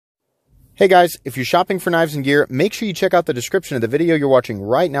Hey guys, if you're shopping for knives and gear, make sure you check out the description of the video you're watching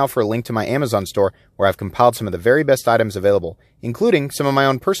right now for a link to my Amazon store where I've compiled some of the very best items available, including some of my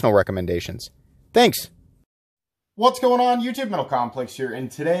own personal recommendations. Thanks! What's going on, YouTube? Metal Complex here,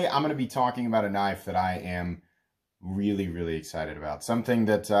 and today I'm going to be talking about a knife that I am really excited about. Something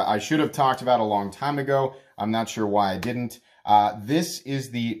that I should have talked about a long time ago. I'm not sure why I didn't. This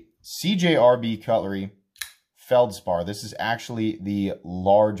is the CJRB Cutlery Feldspar. This is actually the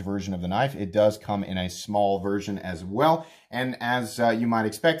large version of the knife. It does come in a small version as well. And as you might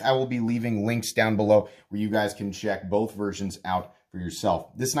expect, I will be leaving links down below where you guys can check both versions out for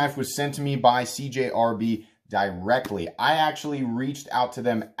yourself. This knife was sent to me by CJRB directly. I actually reached out to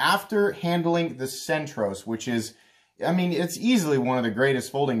them after handling the Centros, which is, I mean, it's easily one of the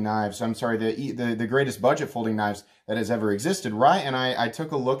greatest folding knives. I'm sorry, the greatest budget folding knives that has ever existed, right? And I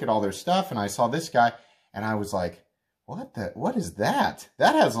took a look at all their stuff and I saw this guy. And I was like, what is that?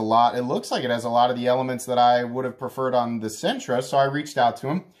 That has a lot, it looks like it has a lot of the elements that I would have preferred on the Sentra. So I reached out to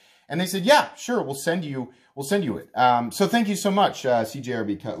them and they said, yeah, sure, we'll send you it. So thank you so much,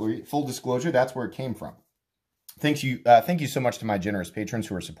 CJRB Cutlery. Full disclosure, that's where it came from. Thank you so much to my generous patrons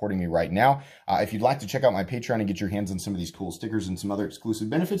who are supporting me right now. If you'd like to check out my Patreon and get your hands on some of these cool stickers and some other exclusive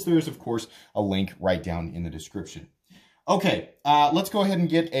benefits, there is, of course, a link right down in the description. Okay, let's go ahead and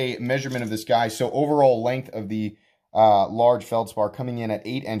get a measurement of this guy. So overall length of the large Feldspar coming in at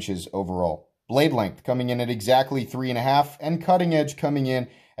 8 inches overall. Blade length coming in at exactly 3.5, and cutting edge coming in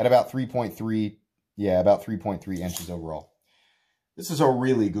at about 3.3, about 3.3 inches overall. This is a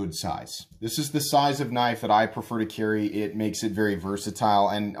really good size. This is the size of knife that I prefer to carry. It makes it very versatile,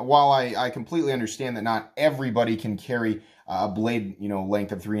 and while I completely understand that not everybody can carry a blade,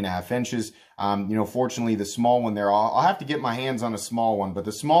 length of 3.5 inches. Fortunately, the small one there, I'll have to get my hands on a small one, but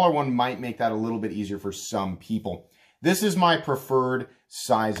the smaller one might make that a little bit easier for some people. This is my preferred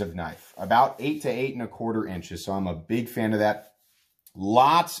size of knife, about 8 to 8.25 inches. So I'm a big fan of that.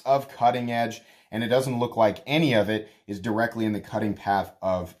 Lots of cutting edge, and it doesn't look like any of it is directly in the cutting path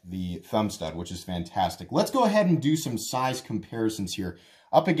of the thumb stud, which is fantastic. Let's go ahead and do some size comparisons here.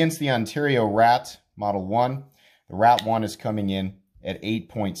 Up against the Ontario Rat Model 1. The Rat 1 is coming in at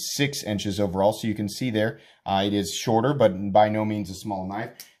 8.6 inches overall, so you can see there it is shorter, but by no means a small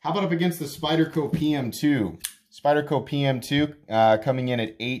knife. How about up against the Spyderco PM2? Spyderco PM2 coming in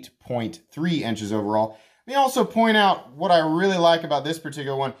at 8.3 inches overall. Let me also point out what I really like about this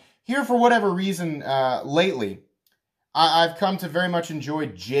particular one. Here, for whatever reason, lately, I've come to very much enjoy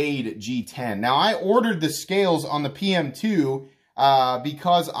Jade G10. Now, I ordered the scales on the PM2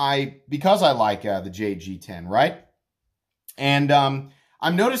 because I like the Jade G10, right? And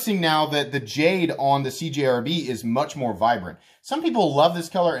I'm noticing now that the Jade on the CJRB is much more vibrant. Some people love this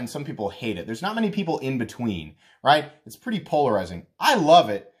color and some people hate it. There's not many people in between, right? It's pretty polarizing. I love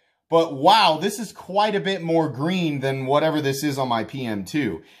it, but wow, this is quite a bit more green than whatever this is on my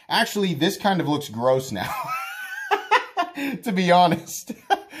PM2. Actually, this kind of looks gross now, to be honest.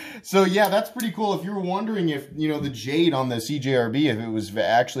 So yeah, that's pretty cool. If you were wondering if, the Jade on the CJRB, if it was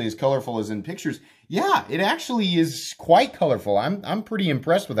actually as colorful as in pictures, yeah, it actually is quite colorful. I'm pretty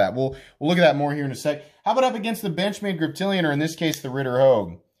impressed with that. We'll look at that more here in a sec. How about up against the Benchmade Griptilian, or in this case, the Ritter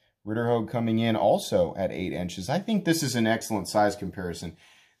Hogue? Ritter Hogue coming in also at 8 inches. I think this is an excellent size comparison.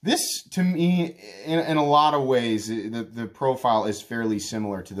 This, to me, in a lot of ways, the profile is fairly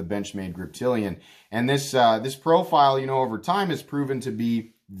similar to the Benchmade Griptilian. And this profile, over time has proven to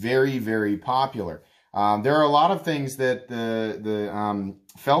be very popular. There are a lot of things that the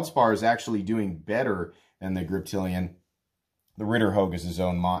Feldspar is actually doing better than the Griptilian. The Ritter Hogue is its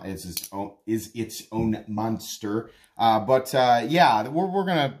own monster. Yeah, we're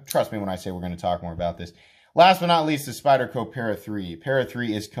gonna, trust me when I say we're gonna talk more about this. Last but not least, the Spyderco Para 3. Para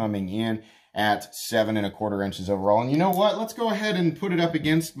 3 is coming in at 7.25 inches overall. And you know what? Let's go ahead and put it up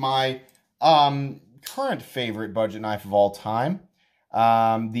against my current favorite budget knife of all time.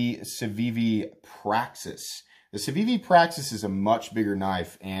 The Civivi Praxis. The Civivi Praxis is a much bigger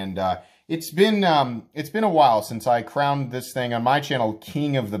knife, and it's been a while since I crowned this thing on my channel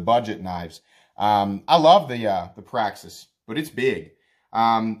King of the Budget Knives. I love the Praxis, but it's big.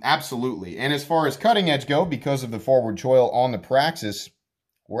 Absolutely. And as far as cutting edge go, because of the forward choil on the Praxis,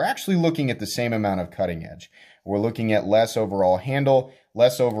 we're actually looking at the same amount of cutting edge. We're looking at less overall handle,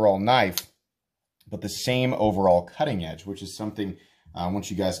 less overall knife, but the same overall cutting edge, which is something I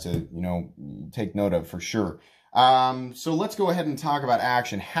want you guys to, take note of for sure. So let's go ahead and talk about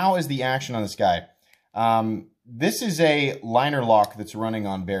action. How is the action on this guy? This is a liner lock that's running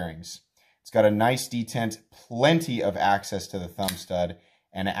on bearings. It's got a nice detent, plenty of access to the thumb stud,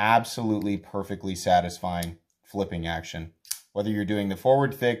 and absolutely perfectly satisfying flipping action. whether you're doing the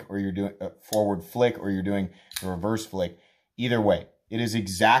forward thick or you're doing forward flick or you're doing the reverse flick. Either way, it is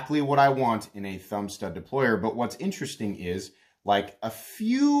exactly what I want in a thumb stud deployer. But what's interesting is, like a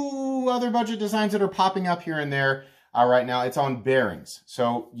few other budget designs that are popping up here and there right now, it's on bearings.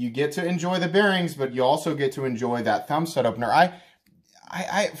 So you get to enjoy the bearings, but you also get to enjoy that thumb stud opener.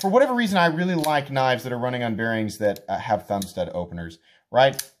 I for whatever reason, I really like knives that are running on bearings that have thumb stud openers,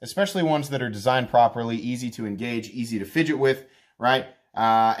 right? Especially ones that are designed properly, easy to engage, easy to fidget with, right?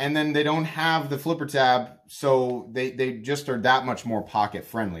 And then they don't have the flipper tab, so they just are that much more pocket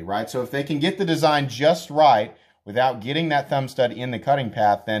friendly, right? So if they can get the design just right without getting that thumb stud in the cutting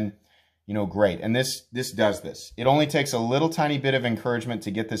path, then, you know, great. And this does this. It only takes a little tiny bit of encouragement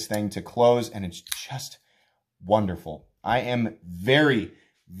to get this thing to close, and it's just wonderful. I am very,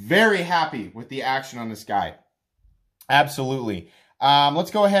 very happy with the action on this guy. Absolutely. Let's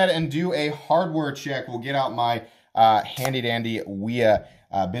go ahead and do a hardware check. We'll get out my handy dandy WIA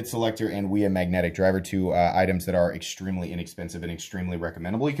bit selector and WIA magnetic driver, two items that are extremely inexpensive and extremely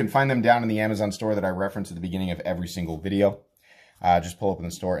recommendable. You can find them down in the Amazon store that I reference at the beginning of every single video. Just pull up in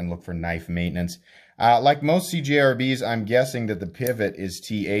the store and look for knife maintenance. Like most CJRBs, I'm guessing that the pivot is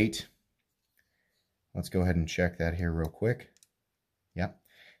T8. Let's go ahead and check that here real quick. Yep,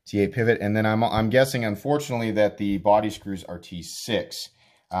 T8 pivot. And then I'm guessing, unfortunately, that the body screws are T6,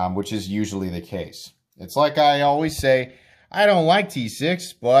 which is usually the case. It's like I always say, I don't like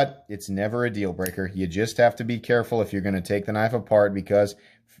T6, but it's never a deal breaker. You just have to be careful if you're going to take the knife apart, because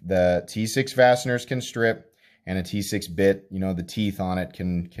the T6 fasteners can strip, and a T6 bit, you know, the teeth on it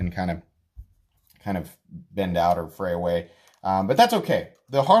can kind of bend out or fray away. But that's okay.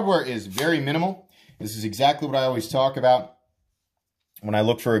 The hardware is very minimal. This is exactly what I always talk about when I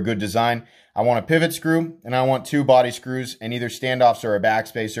look for a good design. I want a pivot screw, and I want two body screws, and either standoffs or a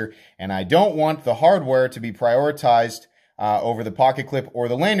backspacer. And I don't want the hardware to be prioritized over the pocket clip, or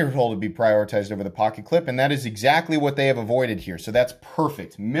the lanyard hole to be prioritized over the pocket clip. And that is exactly what they have avoided here. So that's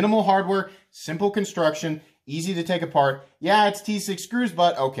perfect. Minimal hardware, simple construction, easy to take apart. Yeah, it's T6 screws,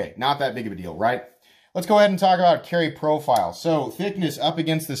 but okay, not that big of a deal, right? Let's go ahead and talk about carry profile. So thickness up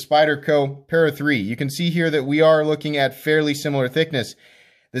against the Spyderco Para 3. You can see here that we are looking at fairly similar thickness.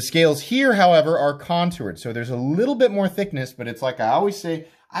 The scales here, however, are contoured. So there's a little bit more thickness, but it's like I always say,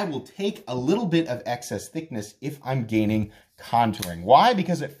 I will take a little bit of excess thickness if I'm gaining contouring. Why?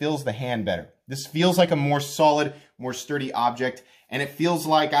 Because it feels the hand better. This feels like a more solid, more sturdy object, and it feels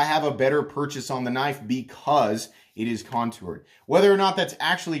like I have a better purchase on the knife because it is contoured. Whether or not that's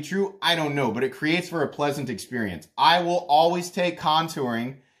actually true, I don't know, but it creates for a pleasant experience. I will always take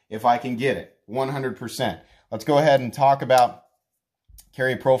contouring if I can get it, 100%. Let's go ahead and talk about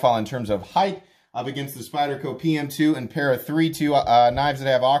carry profile in terms of height up against the Spyderco PM2 and Para 3, two knives that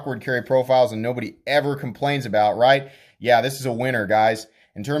have awkward carry profiles and nobody ever complains about, right? Yeah, this is a winner, guys.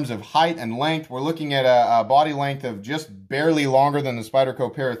 In terms of height and length, we're looking at a body length of just barely longer than the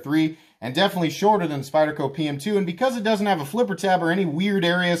Spyderco Para 3 and definitely shorter than the Spyderco PM2. And because it doesn't have a flipper tab or any weird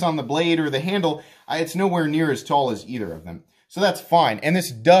areas on the blade or the handle, it's nowhere near as tall as either of them. So that's fine. And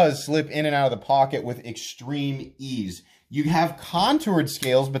this does slip in and out of the pocket with extreme ease. You have contoured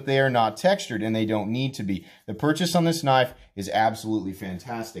scales, but they are not textured, and they don't need to be. The purchase on this knife is absolutely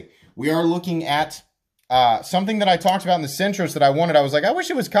fantastic. We are looking at something that I talked about in the Centros that I wanted. I was like, I wish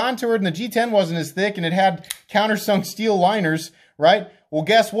it was contoured and the G10 wasn't as thick and it had countersunk steel liners, right? Well,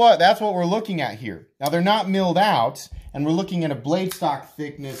 guess what? That's what we're looking at here. Now, they're not milled out, and we're looking at a blade stock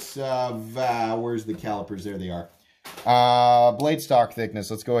thickness of, where's the calipers? There they are. Blade stock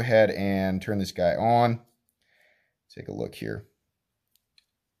thickness. Let's go ahead and turn this guy on. Take a look here.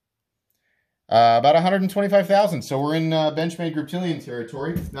 About 125,000. So we're in Benchmade Griptilian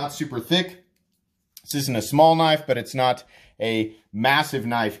territory. Not super thick. This isn't a small knife, but it's not a massive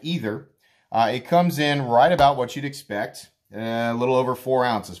knife either. It comes in right about what you'd expect. A little over 4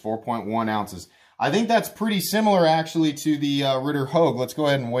 ounces, 4.1 ounces. I think that's pretty similar actually to the Ritter Hogue. Let's go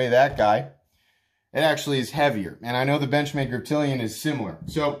ahead and weigh that guy. It actually is heavier. And I know the Benchmade Griptilian is similar.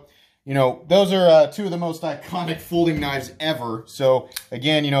 So, you know, those are two of the most iconic folding knives ever. So,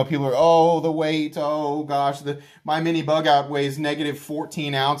 again, you know, people are, oh, the weight, oh, gosh, my mini bug out weighs negative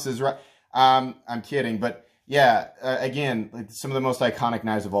 14 ounces, right? I'm kidding, but yeah, again, like some of the most iconic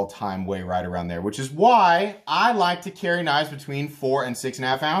knives of all time weigh right around there, which is why I like to carry knives between 4 and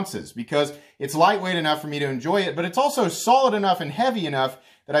 6.5 ounces, because it's lightweight enough for me to enjoy it, but it's also solid enough and heavy enough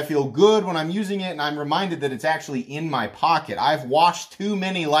that I feel good when I'm using it, and I'm reminded that it's actually in my pocket. I've washed too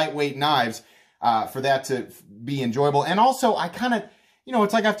many lightweight knives for that to be enjoyable. And also, I kind of, you know,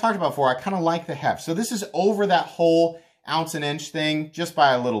 it's like I've talked about before, I kind of like the heft. So this is over that whole ounce and inch thing just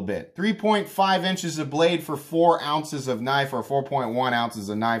by a little bit. 3.5 inches of blade for 4 ounces of knife, or 4.1 ounces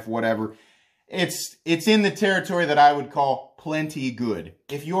of knife, whatever. It's in the territory that I would call plenty good.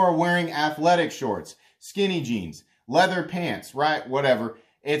 If you are wearing athletic shorts, skinny jeans, leather pants, right, whatever,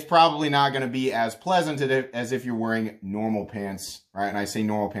 it's probably not going to be as pleasant as if you're wearing normal pants, right? And I say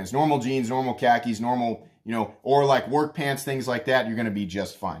normal pants, normal jeans, normal khakis, normal, you know, or like work pants, things like that. You're going to be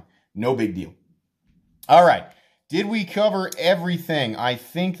just fine. No big deal. All right. Did we cover everything? I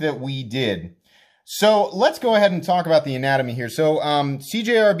think that we did. So let's go ahead and talk about the anatomy here. So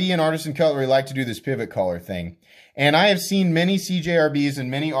CJRB and Artisan Cutlery like to do this pivot collar thing. And I have seen many CJRBs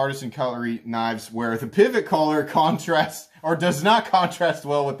and many Artisan Cutlery knives where the pivot collar contrasts or does not contrast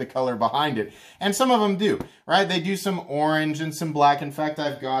well with the color behind it. And some of them do, right? They do some orange and some black. In fact,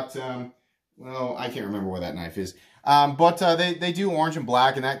 I've got, well, I can't remember where that knife is. But they do orange and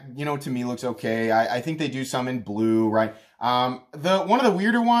black, and that, you know, to me looks okay. I think they do some in blue, right? One of the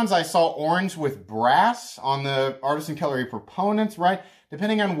weirder ones, I saw orange with brass on the Artisan Cutlery Proponents, right?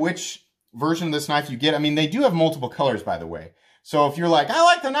 Depending on which version of this knife you get. I mean, they do have multiple colors, by the way. So if you're like, I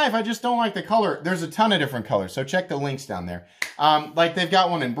like the knife, I just don't like the color, there's a ton of different colors. So check the links down there. Like they've got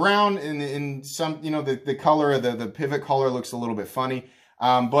one in brown, in some, you know, the color of the pivot collar looks a little bit funny.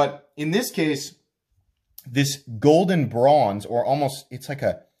 But in this case, this golden bronze, or almost, it's like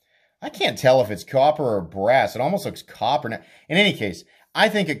a, I can't tell if it's copper or brass. It almost looks copper. Now, in any case, I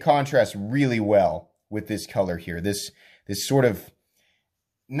think it contrasts really well with this color here. This sort of,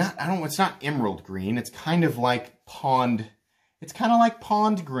 it's not emerald green. It's kind of like pond, it's kind of like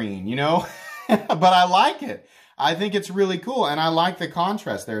pond green, you know? But I like it. I think it's really cool, and I like the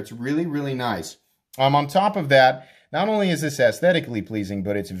contrast there. It's really, really nice. On top of that, not only is this aesthetically pleasing,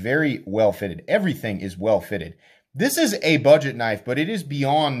 but it's very well fitted. Everything is well fitted. This is a budget knife, but it is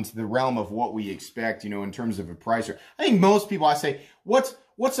beyond the realm of what we expect, you know, in terms of a price. I think most people, I say, what's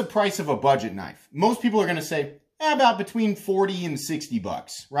the price of a budget knife? Most people are going to say, about between 40 and 60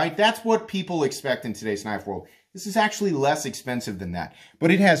 bucks, right? That's what people expect in today's knife world. This is actually less expensive than that,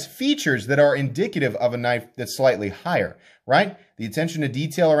 but it has features that are indicative of a knife that's slightly higher, right? The attention to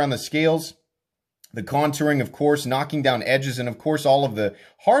detail around the scales, the contouring, of course, knocking down edges, and of course, all of the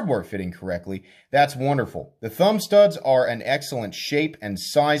hardware fitting correctly. That's wonderful. The thumb studs are an excellent shape and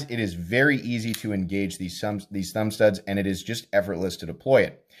size. It is very easy to engage these thumb studs, and it is just effortless to deploy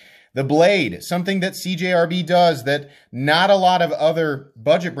it. The blade, something that CJRB does that not a lot of other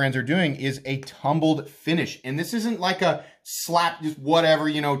budget brands are doing, is a tumbled finish. And this isn't like a slap, just whatever,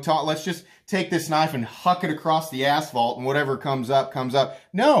 you know, let's just take this knife and huck it across the asphalt and whatever comes up, comes up.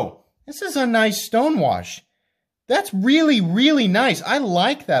 No, this is a nice stonewash. That's really, really nice. I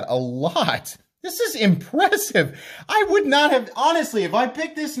like that a lot. This is impressive. I would not have, honestly, if I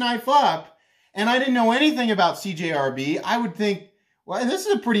picked this knife up and I didn't know anything about CJRB, I would think, well, this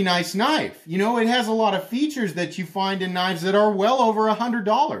is a pretty nice knife. You know, it has a lot of features that you find in knives that are well over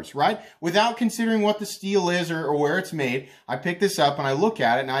 $100, right? Without considering what the steel is or where it's made, I pick this up and I look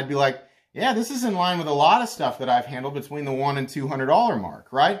at it and I'd be like, yeah, this is in line with a lot of stuff that I've handled between the $100 and $200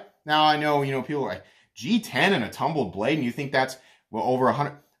 mark, right? Now, I know, you know, people are like, G10 and a tumbled blade, and you think that's, well, over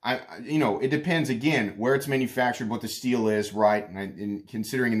 100. You know, it depends, again, where it's manufactured, what the steel is, right? And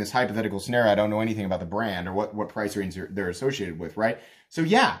considering in this hypothetical scenario, I don't know anything about the brand or what price range they're associated with, right? So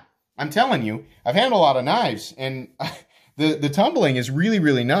yeah, I'm telling you, I've handled a lot of knives, and the tumbling is really,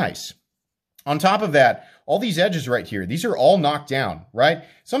 really nice. On top of that, all these edges right here, these are all knocked down, right?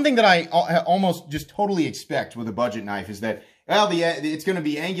 Something that I almost just totally expect with a budget knife is that, well, it's going to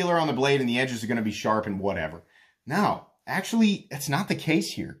be angular on the blade and the edges are going to be sharp and whatever. Now, actually, that's not the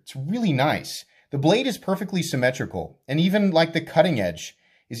case here. It's really nice. The blade is perfectly symmetrical, and even like the cutting edge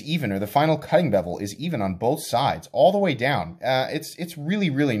is even, or the final cutting bevel is even on both sides, all the way down. It's really,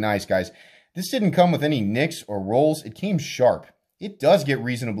 really nice, guys. This didn't come with any nicks or rolls. It came sharp. It does get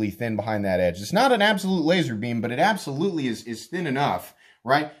reasonably thin behind that edge. It's not an absolute laser beam, but it absolutely is thin enough,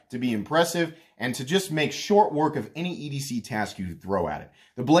 right, to be impressive and to just make short work of any EDC task you throw at it.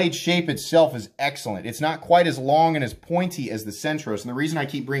 The blade shape itself is excellent. It's not quite as long and as pointy as the Centros, and the reason I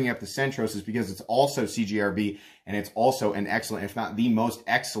keep bringing up the Centros is because it's also CJRB, and it's also an excellent, if not the most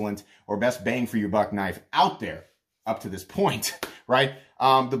excellent or best bang for your buck knife out there up to this point, right?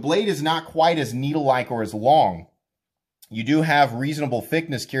 The blade is not quite as needle-like or as long. You do have reasonable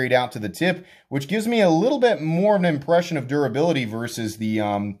thickness carried out to the tip, which gives me a little bit more of an impression of durability versus the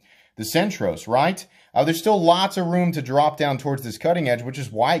Centros, right? There's still lots of room to drop down towards this cutting edge, which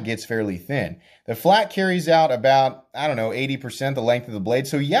is why it gets fairly thin. The flat carries out about, I don't know, 80% the length of the blade.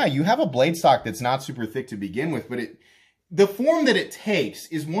 So yeah, you have a blade stock that's not super thick to begin with, but the form that it takes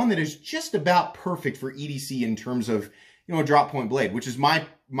is one that is just about perfect for EDC in terms of, a drop point blade, which is my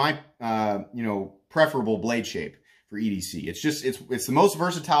preferable blade shape for EDC. It's the most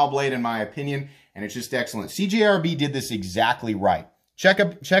versatile blade in my opinion, and it's just excellent. CJRB did this exactly right. Check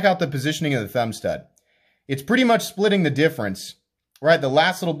out the positioning of the thumb stud. It's pretty much splitting the difference, right? The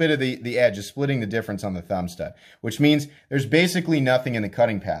last little bit of the edge is splitting the difference on the thumb stud, which means there's basically nothing in the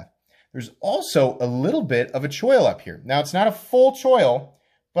cutting path. There's also a little bit of a choil up here. Now, it's not a full choil,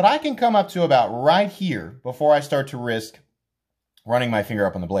 but I can come up to about right here before I start to risk running my finger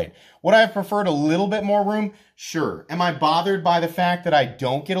up on the blade. Would I have preferred a little bit more room? Sure. Am I bothered by the fact that I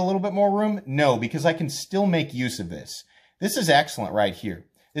don't get a little bit more room? No, because I can still make use of this. This is excellent right here.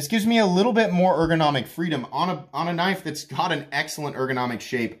 This gives me a little bit more ergonomic freedom on a knife that's got an excellent ergonomic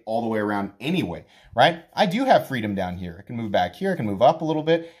shape all the way around anyway, right? I do have freedom down here. I can move back here, I can move up a little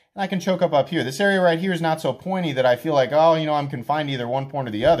bit, and I can choke up here. This area right here is not so pointy that I feel like, oh, I'm confined to either one point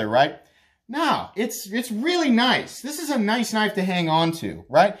or the other, right? No, it's really nice. This is a nice knife to hang on to,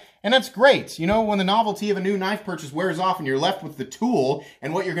 right? And that's great. When the novelty of a new knife purchase wears off and you're left with the tool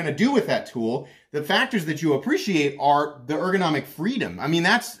and what you're going to do with that tool, the factors that you appreciate are the ergonomic freedom. I mean,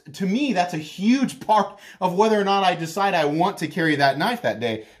 to me, that's a huge part of whether or not I decide I want to carry that knife that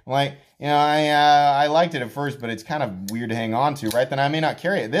day. Like, I liked it at first, but it's kind of weird to hang on to, right? Then I may not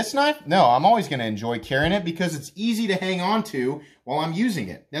carry it. This knife, no, I'm always going to enjoy carrying it because it's easy to hang on to while I'm using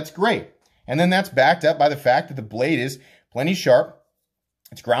it. That's great. And then that's backed up by the fact that the blade is plenty sharp.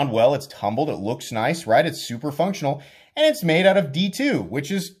 It's ground well. It's tumbled. It looks nice, right? It's super functional. And it's made out of D2,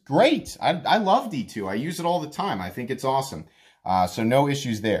 which is great. I love D2. I use it all the time. I think it's awesome. So no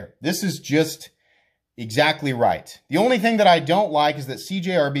issues there. This is just exactly right. The only thing that I don't like is that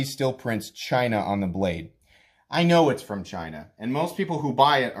CJRB still prints China on the blade. I know it's from China. And most people who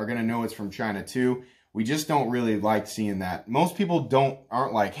buy it are going to know it's from China too. We just don't really like seeing that. Most people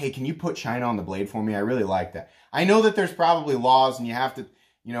aren't like, hey, can you put China on the blade for me? I really like that. I know that there's probably laws and you have to,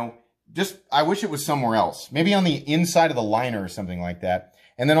 I wish it was somewhere else. Maybe on the inside of the liner or something like that.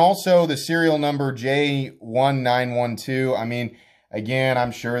 And then also the serial number J1912. I mean, again,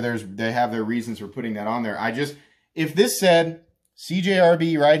 I'm sure they have their reasons for putting that on there. If this said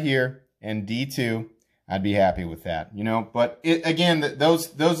CJRB right here and D2, I'd be happy with that, But again,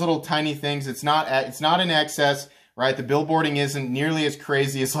 those little tiny things, it's not in excess, right? The billboarding isn't nearly as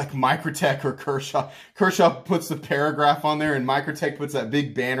crazy as like Microtech or Kershaw. Kershaw puts the paragraph on there, and Microtech puts that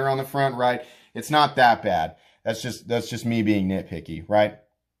big banner on the front, right? It's not that bad. That's just me being nitpicky, right?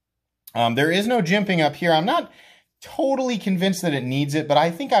 There is no jimping up here. I'm not totally convinced that it needs it, but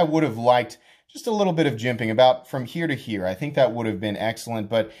I think I would have liked just a little bit of jimping about from here to here. I think that would have been excellent,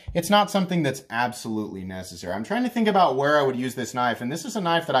 but it's not something that's absolutely necessary. I'm trying to think about where I would use this knife, and this is a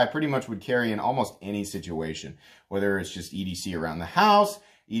knife that I pretty much would carry in almost any situation, whether it's just EDC around the house,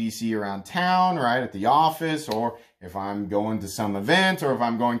 EDC around town, right, at the office, or if I'm going to some event, or if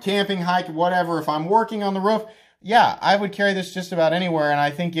I'm going camping, hike, whatever, if I'm working on the roof. Yeah, I would carry this just about anywhere, and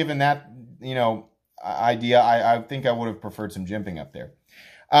I think given that, idea, I think I would have preferred some jimping up there.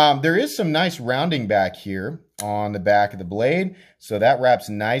 There is some nice rounding back here on the back of the blade. So that wraps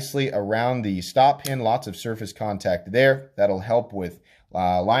nicely around the stop pin. Lots of surface contact there. That'll help with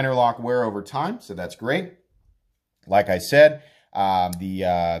liner lock wear over time. So that's great. Like I said,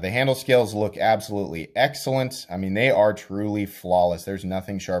 the handle scales look absolutely excellent. I mean, they are truly flawless. There's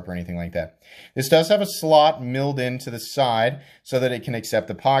nothing sharp or anything like that. This does have a slot milled into the side so that it can accept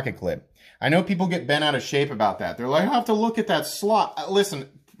the pocket clip. I know people get bent out of shape about that. They're like, I have to look at that slot. Listen,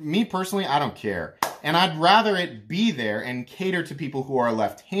 me personally, I don't care. And I'd rather it be there and cater to people who are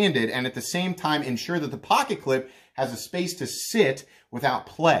left-handed and at the same time ensure that the pocket clip has a space to sit without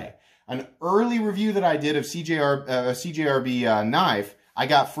play. An early review that I did of CJRB knife, I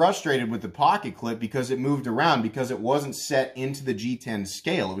got frustrated with the pocket clip because it moved around because it wasn't set into the G10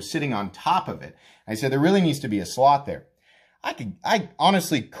 scale. It was sitting on top of it. I said there really needs to be a slot there. I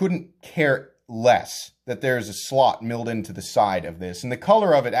honestly couldn't care less that there's a slot milled into the side of this, and the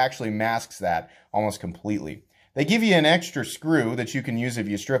color of it actually masks that almost completely. They give you an extra screw that you can use if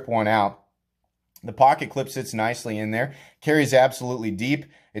you strip one out. The pocket clip sits nicely in there, carries absolutely deep.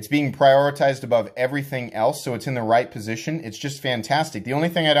 It's being prioritized above everything else, so it's in the right position. It's just fantastic. The only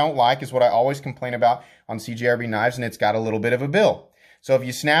thing I don't like is what I always complain about on CJRB knives, and it's got a little bit of a bill. So if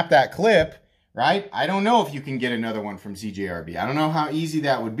you snap that clip, right, I don't know if you can get another one from CJRB. I don't know how easy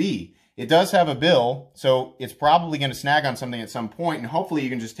that would be. It does have a bill, so it's probably going to snag on something at some point, and hopefully you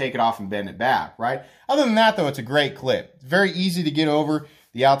can just take it off and bend it back, right? Other than that, though, it's a great clip. It's very easy to get over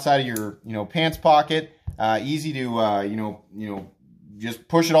the outside of your, pants pocket. Easy to, just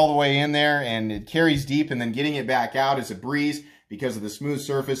push it all the way in there, and it carries deep, and then getting it back out is a breeze because of the smooth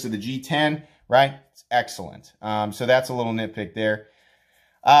surface of the G10, right? It's excellent. So that's a little nitpick there.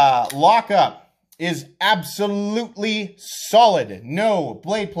 Lockup is absolutely solid. No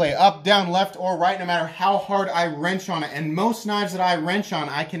blade play up, down, left, or right, no matter how hard I wrench on it. And most knives that I wrench on,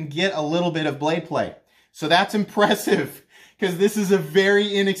 I can get a little bit of blade play. So that's impressive because this is a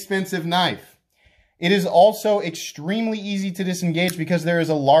very inexpensive knife. It is also extremely easy to disengage because there is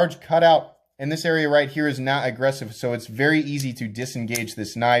a large cutout, and this area right here is not aggressive. So it's very easy to disengage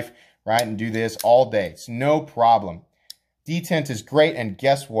this knife, right, and do this all day. It's no problem. Detent is great, and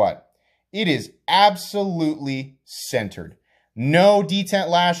guess what? It is absolutely centered. No detent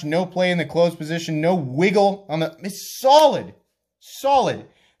lash, no play in the closed position, no wiggle on the... It's solid. Solid.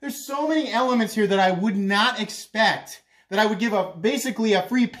 There's so many elements here that I would not expect, that I would give basically a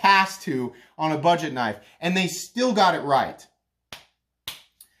free pass to on a budget knife, and they still got it right.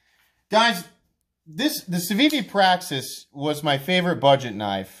 Guys, the Civivi Praxis was my favorite budget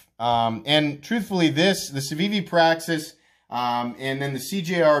knife. And truthfully, the Civivi Praxis and then the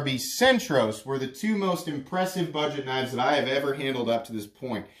CJRB Centros were the two most impressive budget knives that I have ever handled up to this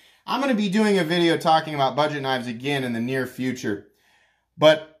point. I'm going to be doing a video talking about budget knives again in the near future.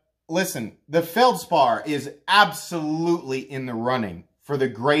 But listen, the Feldspar is absolutely in the running for the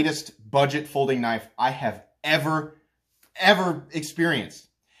greatest budget folding knife I have ever experienced.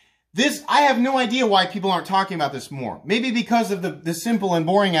 I have no idea why people aren't talking about this more. Maybe because of the simple and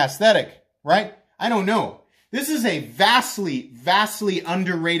boring aesthetic, right? I don't know. This is a vastly, vastly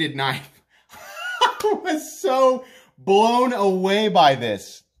underrated knife. I was so blown away by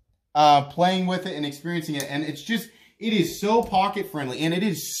this, playing with it and experiencing it. And it's just, it is so pocket friendly and it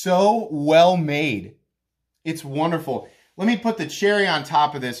is so well made. It's wonderful. Let me put the cherry on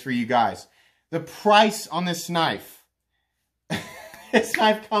top of this for you guys. The price on this knife. This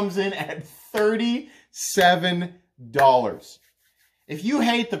knife comes in at $37. If you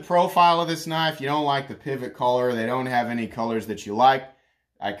hate the profile of this knife, you don't like the pivot color, they don't have any colors that you like,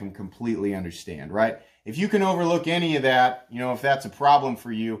 I can completely understand, right? If you can overlook any of that, you know, if that's a problem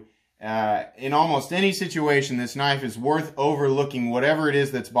for you, in almost any situation, this knife is worth overlooking whatever it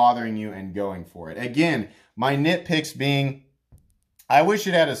is that's bothering you and going for it. Again, my nitpicks being, I wish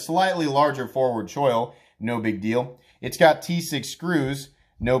it had a slightly larger forward choil, no big deal. It's got T6 screws,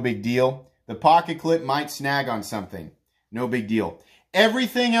 no big deal. The pocket clip might snag on something, no big deal.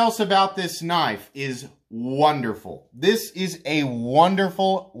 Everything else about this knife is wonderful. This is a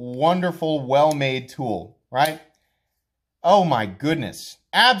wonderful, wonderful, well-made tool, right? Oh my goodness.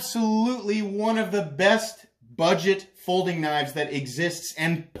 Absolutely one of the best budget folding knives that exists,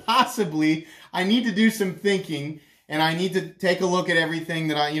 and possibly I need to do some thinking and I need to take a look at everything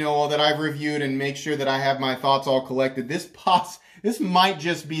that I've reviewed and make sure that I have my thoughts all collected. This might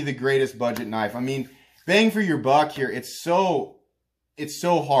just be the greatest budget knife. I mean, bang for your buck here. It's so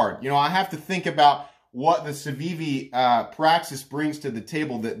hard. You know, I have to think about what the Civivi Praxis brings to the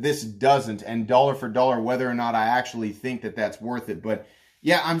table that this doesn't, and dollar for dollar whether or not I actually think that that's worth it. But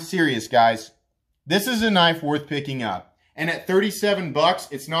yeah, I'm serious, guys. This is a knife worth picking up. And at 37 bucks,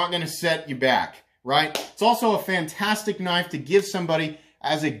 it's not going to set you back, right? It's also a fantastic knife to give somebody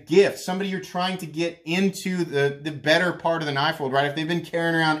as a gift. Somebody you're trying to get into the better part of the knife world, right? If they've been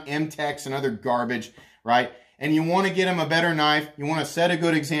carrying around M-Tex and other garbage, right? And you want to get them a better knife, you want to set a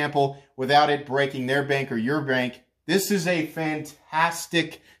good example without it breaking their bank or your bank, this is a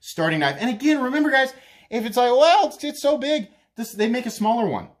fantastic starting knife. And again, remember guys, if it's like, well, it's so big, they make a smaller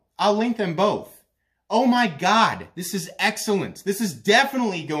one. I'll link them both. Oh my God, this is excellent. This is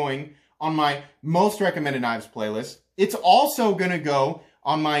definitely going on my most recommended knives playlist. It's also going to go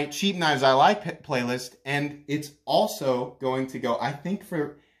on my cheap knives I like playlist. And it's also going to go, I think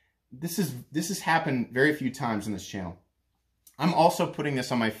this has happened very few times in this channel. I'm also putting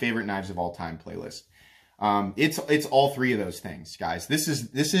this on my favorite knives of all time playlist. It's all three of those things, guys. This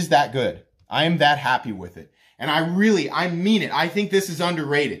is that good. I am that happy with it. And I mean it. I think this is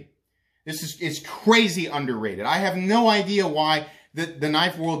underrated. It's crazy underrated. I have no idea why the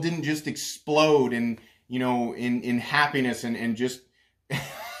knife world didn't just explode in happiness and just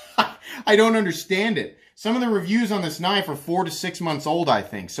I don't understand it. Some of the reviews on this knife are 4 to 6 months old, I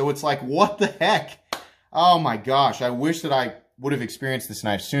think. So it's like, what the heck? Oh my gosh, I wish that I would have experienced this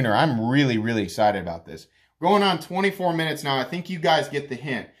knife sooner. I'm really, really excited about this. We're going on 24 minutes now. I think you guys get the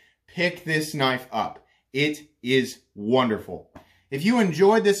hint. Pick this knife up. It is wonderful. If you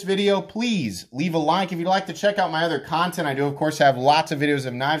enjoyed this video, please leave a like. If you'd like to check out my other content, I do, of course, have lots of videos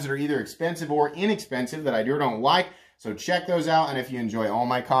of knives that are either expensive or inexpensive that I do or don't like. So check those out. And if you enjoy all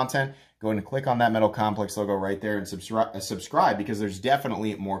my content, go ahead and click on that Metal Complex logo right there and subscribe because there's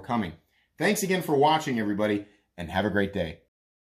definitely more coming. Thanks again for watching, everybody, and have a great day.